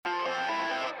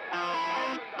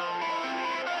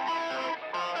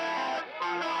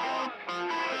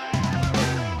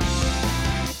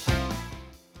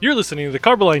You're listening to the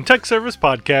Carboline Tech Service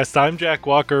Podcast. I'm Jack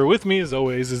Walker. With me, as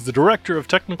always, is the Director of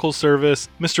Technical Service,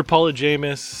 Mr. Paula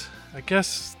Jamis. I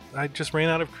guess I just ran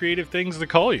out of creative things to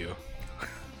call you.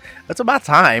 That's about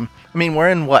time. I mean,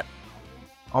 we're in what?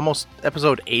 Almost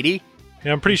episode 80?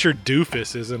 Yeah, I'm pretty sure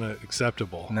doofus isn't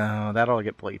acceptable. No, that'll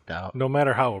get bleeped out. No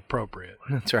matter how appropriate.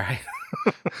 That's right.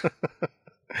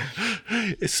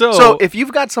 So if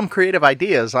you've got some creative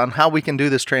ideas on how we can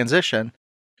do this transition,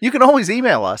 you can always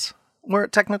email us. We're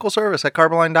at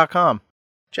technicalservice@carboline.com.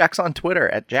 Jack's on Twitter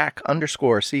at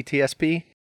Jack_CTSP.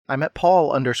 I'm at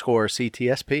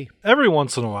Paul_CTSP. Every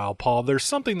once in a while, Paul, there's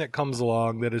something that comes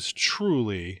along that is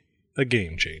truly a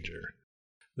game changer.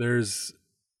 There's,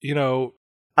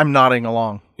 I'm nodding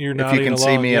along. You're nodding if you can along,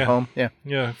 see me yeah. at home. Yeah.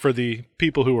 Yeah, for the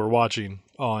people who are watching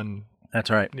on, That's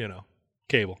right.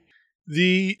 cable.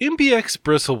 The MBX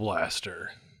Bristle Blaster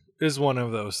is one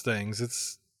of those things.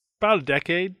 It's about a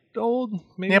decade old,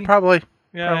 maybe? Yeah, probably.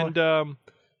 Yeah, Probably. and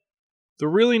the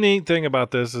really neat thing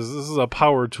about this is a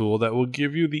power tool that will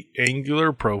give you the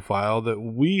angular profile that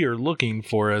we are looking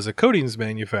for as a coatings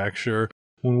manufacturer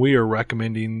when we are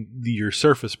recommending your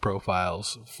surface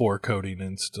profiles for coating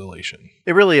installation.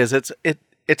 It really is. It's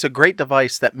a great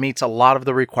device that meets a lot of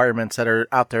the requirements that are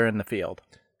out there in the field.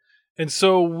 And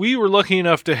so we were lucky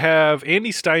enough to have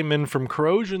Andy Steinman from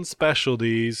Corrosion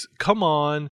Specialties come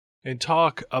on and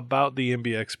talk about the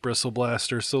MBX Bristle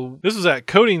Blaster. So this was at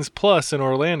Coatings Plus in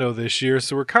Orlando this year,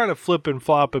 so we're kind of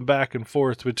flopping back and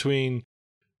forth between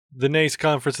the NACE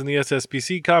conference and the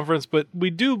SSPC conference, but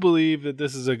we do believe that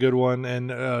this is a good one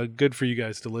and good for you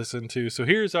guys to listen to. So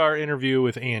here's our interview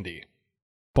with Andy.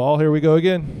 Paul, here we go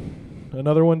again.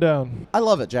 Another one down. I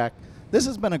love it, Jack. This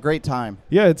has been a great time.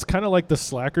 Yeah, it's kind of like the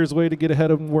slacker's way to get ahead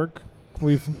of work.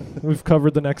 We've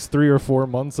covered the next 3 or 4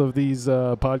 months of these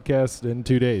podcasts in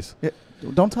 2 days. Yeah,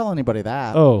 don't tell anybody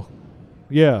that. Oh,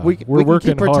 yeah. we we're can working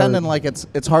keep pretending hard. like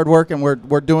it's hard work and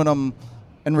we're doing them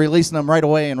and releasing them right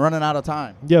away and running out of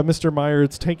time. Yeah, Mr. Meyer,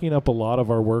 it's taking up a lot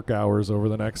of our work hours over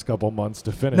the next couple months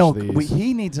to finish No, these.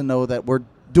 he needs to know that we're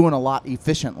doing a lot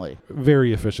efficiently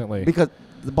Very efficiently. because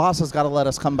the boss has got to let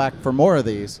us come back for more of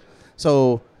these.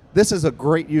 So this is a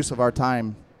great use of our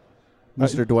time,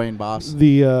 Mr. Dwayne Boss.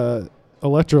 The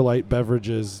electrolyte beverage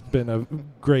has been a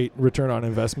great return on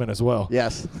investment as well.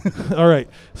 Yes. All right.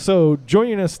 So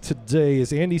joining us today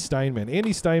is Andy Steinman.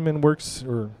 Andy Steinman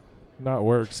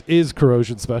is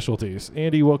Corrosion Specialties.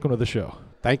 Andy, welcome to the show.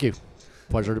 Thank you.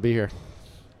 Pleasure to be here.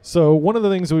 So one of the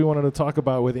things we wanted to talk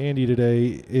about with Andy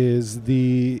today is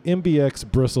the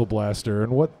MBX Bristle Blaster.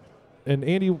 And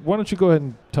Andy, why don't you go ahead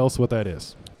and tell us what that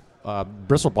is?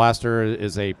 Bristle Blaster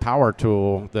is a power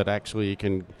tool that actually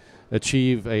can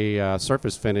achieve a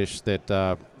surface finish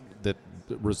that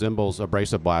resembles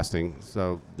abrasive blasting.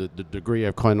 So the degree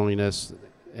of cleanliness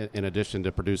in addition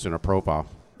to producing a profile.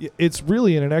 It's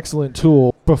really an excellent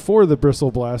tool. Before the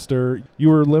Bristle Blaster, you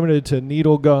were limited to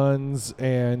needle guns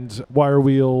and wire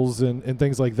wheels and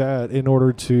things like that in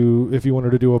order to, if you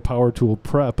wanted to do a power tool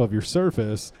prep of your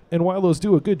surface. And while those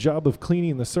do a good job of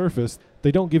cleaning the surface,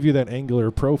 they don't give you that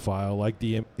angular profile like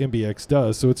the MBX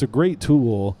does. So it's a great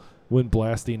tool when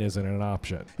blasting isn't an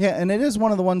option. Yeah, and it is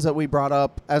one of the ones that we brought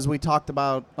up as we talked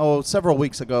about, several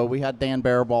weeks ago. We had Dan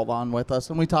Barabald on with us,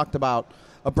 and we talked about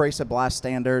abrasive blast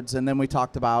standards, and then we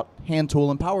talked about hand tool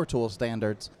and power tool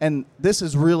standards. And this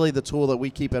is really the tool that we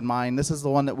keep in mind. This is the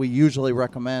one that we usually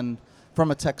recommend from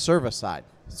a tech service side.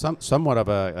 Somewhat of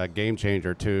a game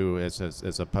changer, too,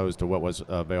 as opposed to what was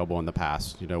available in the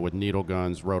past, with needle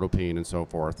guns, rotopene, and so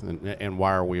forth, and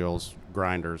wire wheels,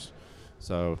 grinders.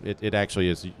 So it actually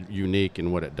is unique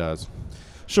in what it does.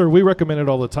 Sure, we recommend it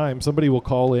all the time. Somebody will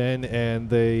call in and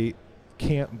they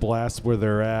can't blast where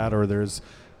they're at, or there's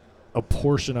a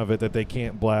portion of it that they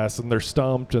can't blast, and they're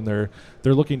stumped, and they're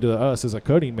looking to us as a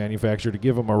coating manufacturer to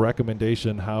give them a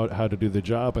recommendation how to do the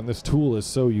job. And this tool is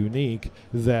so unique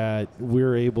that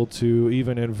we're able to,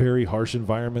 even in very harsh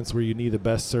environments where you need the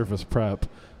best surface prep,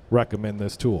 recommend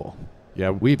this tool.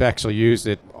 Yeah, we've actually used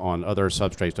it on other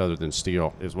substrates other than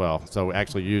steel as well. So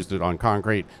actually used it on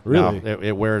concrete. Really? Now,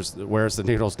 it wears the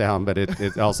needles down, but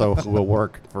it also will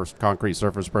work for concrete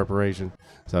surface preparation.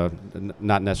 So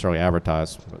not necessarily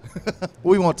advertised. But.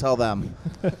 We won't tell them.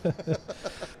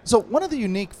 So one of the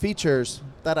unique features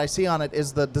that I see on it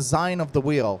is the design of the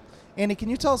wheel. Andy, can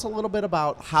you tell us a little bit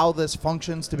about how this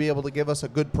functions to be able to give us a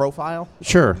good profile?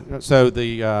 Sure. So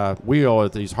the wheel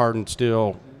is these hardened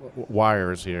steel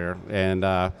wires here, and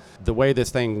the way this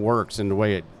thing works and the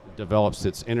way it develops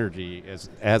its energy is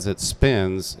as it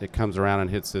spins, it comes around and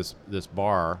hits this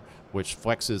bar, which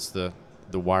flexes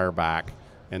the wire back,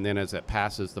 and then as it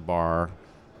passes the bar,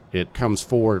 it comes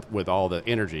forward with all the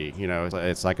energy.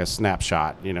 It's like a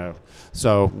snapshot.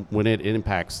 So when it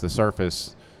impacts the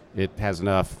surface, it has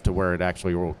enough to where it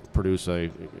actually will produce a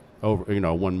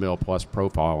 1 mil plus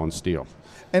profile on steel.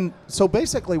 And so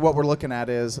basically what we're looking at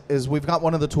is we've got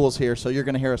one of the tools here, so you're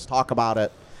going to hear us talk about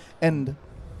it. And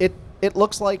it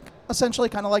looks like essentially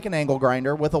kind of like an angle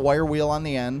grinder with a wire wheel on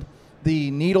the end.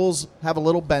 The needles have a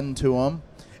little bend to them,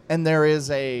 and there is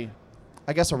a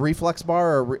reflex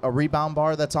bar or a rebound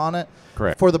bar that's on it.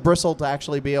 Correct. For the bristle to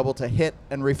actually be able to hit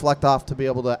and reflect off to be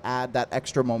able to add that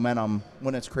extra momentum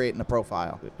when it's creating a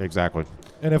profile. Exactly.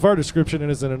 And if our description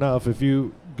isn't enough, if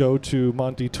you go to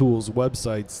Monty Tools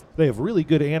websites, they have really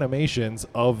good animations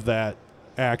of that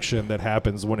action that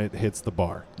happens when it hits the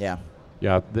bar. Yeah.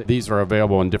 Yeah, these are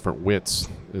available in different widths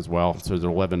as well. So there's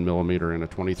an 11 millimeter and a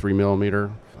 23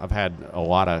 millimeter. I've had a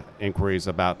lot of inquiries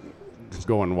about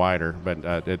going wider, but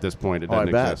at this point it doesn't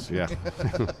exist. Yeah.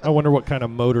 I wonder what kind of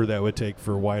motor that would take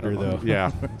for wider, though.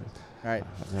 Yeah. All right.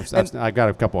 I got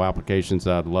a couple applications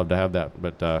that I'd love to have that,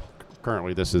 but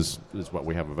currently this is what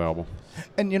we have available.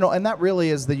 And and that really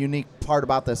is the unique part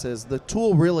about this is the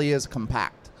tool really is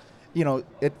compact.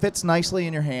 It fits nicely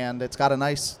in your hand. It's got a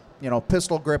nice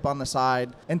pistol grip on the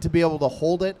side, and to be able to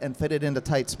hold it and fit it into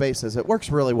tight spaces, it works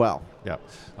really well. Yeah.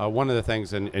 One of the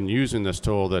things in using this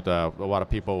tool that a lot of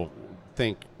people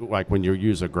think, like when you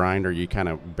use a grinder, you kind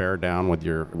of bear down with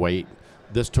your weight.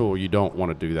 This tool, you don't want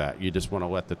to do that. You just want to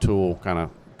let the tool kind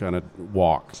of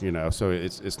walk, So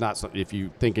it's not, if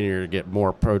you thinking you're going to get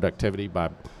more productivity by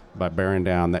bearing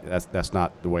down, that's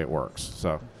not the way it works.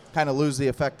 So kind of lose the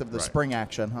effect of the Right. spring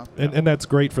action, huh? And that's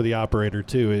great for the operator,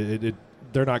 too.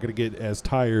 They're not going to get as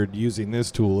tired using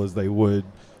this tool as they would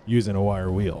using a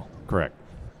wire wheel. correct.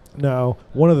 Now,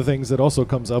 one of the things that also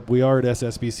comes up, we are at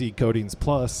SSPC Coatings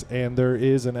Plus, and there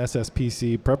is an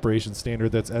SSPC preparation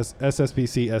standard that's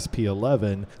SSPC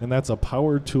SP11, and that's a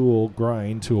power tool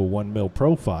grind to a 1 mil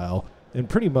profile. And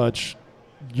pretty much,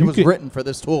 It was written for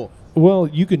this tool. Well,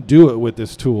 you can do it with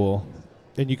this tool,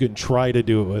 and you can try to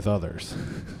do it with others.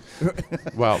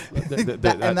 Well,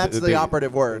 And that's the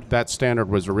operative word. That standard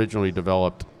was originally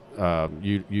developed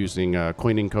using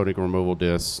cleaning coating removal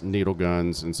discs, needle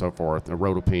guns, and so forth, a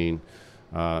rotopene.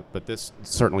 But this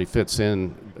certainly fits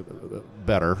in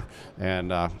better.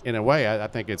 And in a way, I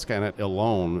think it's kind of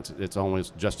alone. It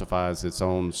almost justifies its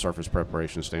own surface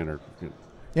preparation standard.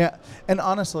 Yeah, and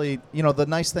honestly, the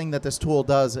nice thing that this tool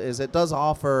does is it does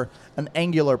offer an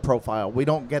angular profile. We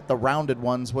don't get the rounded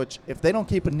ones, which if they don't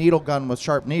keep a needle gun with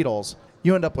sharp needles,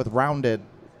 you end up with rounded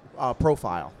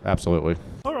profile. Absolutely.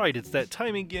 All right, it's that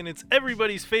time again. It's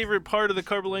everybody's favorite part of the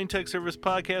Carboline Tech Service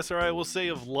podcast, or I will say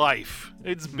of life.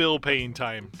 It's bill paying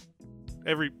time.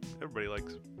 Everybody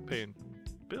likes paying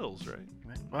bills, right?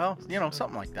 Well,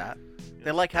 something like that.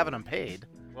 They like having them paid.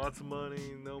 Lots of money,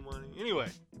 no money. Anyway,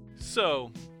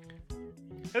 so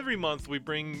every month we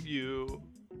bring you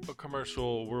a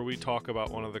commercial where we talk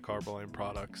about one of the Carboline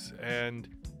products. And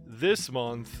this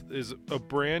month is a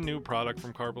brand new product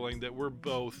from Carboline that we're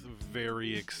both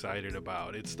very excited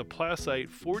about. It's the Plasite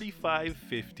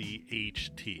 4550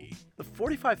 HT. The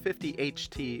 4550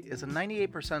 HT is a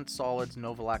 98% solids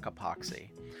Novolac epoxy.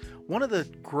 One of the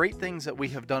great things that we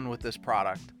have done with this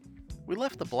product, we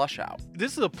left the blush out.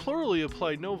 This is a plurally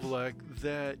applied Novolac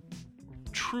that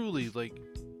truly,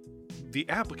 the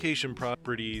application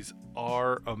properties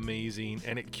are amazing,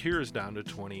 and it cures down to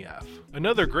 20F.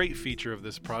 Another great feature of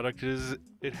this product is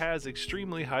it has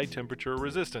extremely high temperature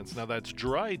resistance. Now that's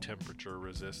dry temperature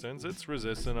resistance. It's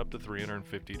resistant up to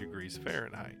 350 degrees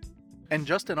Fahrenheit. And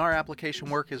just in our application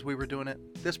work as we were doing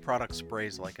it, this product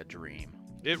sprays like a dream.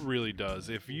 It really does.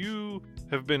 If you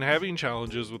have been having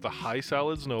challenges with the high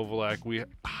solids Novolac, we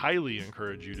highly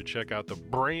encourage you to check out the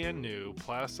brand new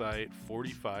Plasite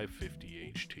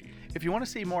 4550 HT. If you want to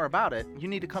see more about it, you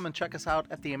need to come and check us out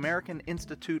at the American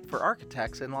Institute for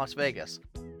Architects in Las Vegas.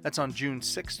 That's on June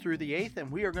 6th through the 8th,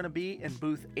 and we are going to be in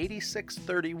booth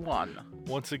 8631.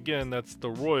 Once again, that's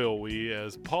the royal we,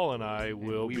 as Paul and I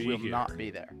will be We will here not be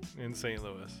there. in St.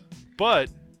 Louis. But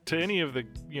to any of the,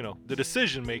 the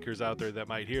decision makers out there that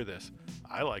might hear this,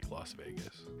 I like Las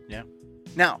Vegas. Yeah.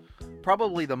 Now,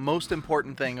 probably the most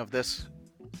important thing of this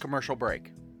commercial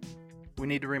break, we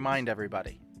need to remind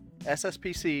everybody,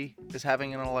 SSPC is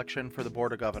having an election for the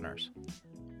Board of Governors.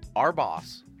 Our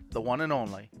boss, the one and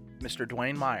only, Mr.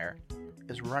 Dwayne Meyer,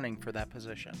 is running for that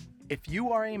position. If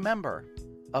you are a member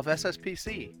of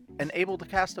SSPC and able to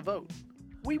cast a vote,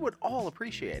 we would all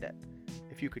appreciate it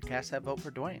if you could cast that vote for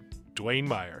Dwayne. Dwayne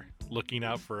Meyer, looking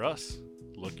out for us,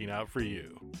 looking out for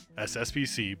you.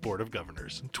 SSPC Board of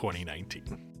Governors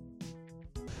 2019.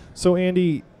 So,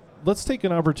 Andy, let's take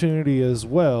an opportunity as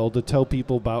well to tell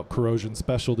people about Corrosion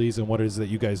Specialties and what it is that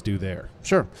you guys do there.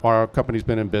 Sure. Our company's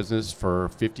been in business for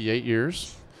 58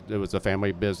 years. It was a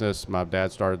family business. My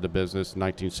dad started the business in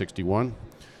 1961.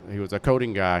 He was a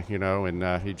coating guy,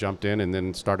 and he jumped in and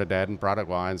then started adding product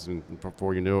lines. And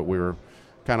before you knew it, we were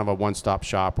kind of a one-stop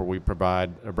shop where we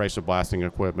provide abrasive blasting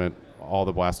equipment, all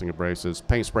the blasting abrasives,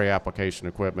 paint spray application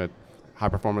equipment,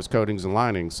 high-performance coatings and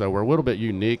linings. So we're a little bit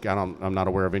unique. I'm not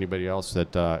aware of anybody else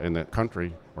that in the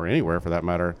country or anywhere for that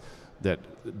matter that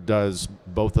does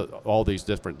all these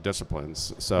different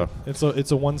disciplines. So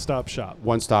it's a one-stop shop.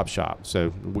 One-stop shop.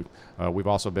 So we've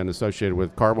also been associated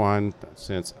with Carboline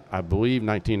since, I believe,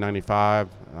 1995.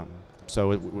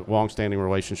 So long-standing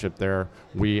relationship there.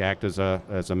 We act as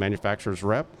a manufacturer's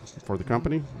rep for the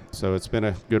company. So it's been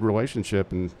a good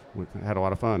relationship, and we've had a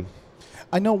lot of fun.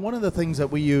 I know one of the things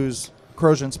that we use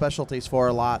Corrosion Specialties for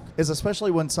a lot is especially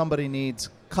when somebody needs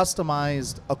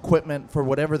customized equipment for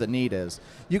whatever the need is.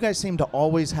 You guys seem to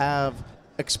always have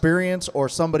experience or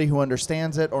somebody who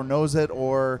understands it or knows it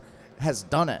or has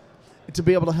done it to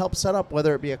be able to help set up,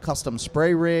 whether it be a custom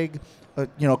spray rig,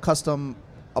 custom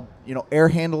air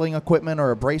handling equipment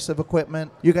or abrasive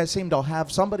equipment. You guys seem to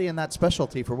have somebody in that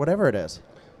specialty for whatever it is.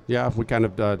 Yeah, we kind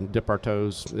of dip our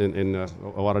toes in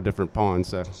a lot of different ponds.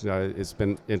 So it's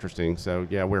been interesting. So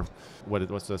yeah, we're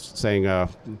what's the saying?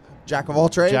 Jack of all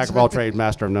trades. Jack of all trades,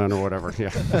 master of none, or whatever.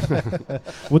 Yeah.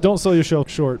 Well, don't sell yourself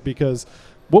short, because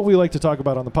what we like to talk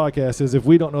about on the podcast is if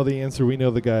we don't know the answer, we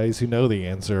know the guys who know the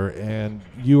answer, and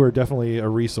you are definitely a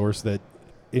resource that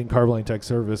in Carboline Tech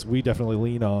Service we definitely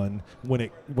lean on when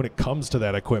it comes to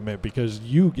that equipment, because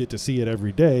you get to see it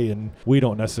every day, and we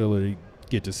don't necessarily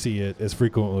get to see it as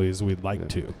frequently as we'd like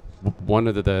to. One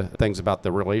of the things about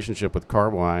the relationship with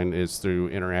Carboline is through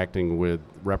interacting with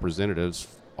representatives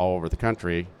all over the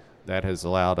country that has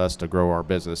allowed us to grow our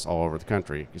business all over the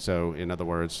country. So in other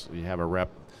words, you have a rep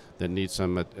that needs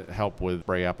some help with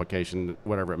spray application,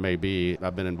 whatever it may be.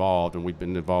 I've been involved, and we've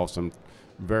been involved in some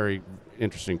very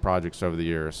interesting projects over the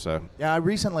years. So yeah,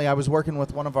 recently I was working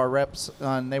with one of our reps,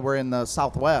 and they were in the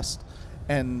Southwest,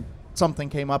 and something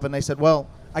came up, and they said, well,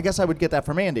 I guess I would get that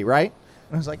from Andy, right?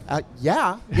 And I was like,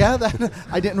 yeah.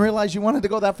 I didn't realize you wanted to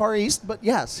go that far east, but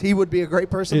yes, he would be a great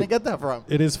person to get that from.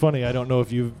 It is funny. I don't know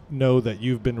if you know that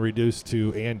you've been reduced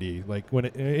to Andy. Like when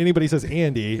anybody says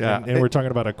Andy and we're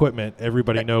talking about equipment,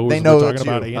 everybody knows they know we're talking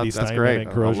about Andy Steinman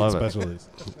and Corrosion Specialties.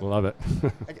 Love it.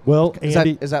 Well,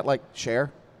 Andy, is that like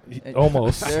Cher?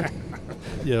 Almost.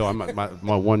 Yeah,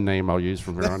 my one name I'll use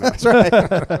from here on out. That's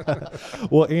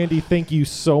right. Well, Andy, thank you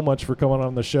so much for coming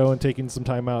on the show and taking some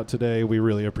time out today. We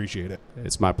really appreciate it.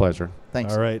 It's my pleasure.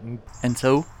 Thanks. All right. And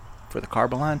so, for the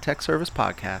Carboline Tech Service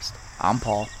Podcast, I'm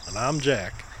Paul. And I'm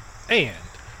Jack. And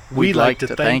we'd like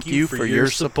to thank you for your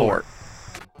support.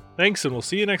 Thanks, and we'll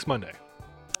see you next Monday.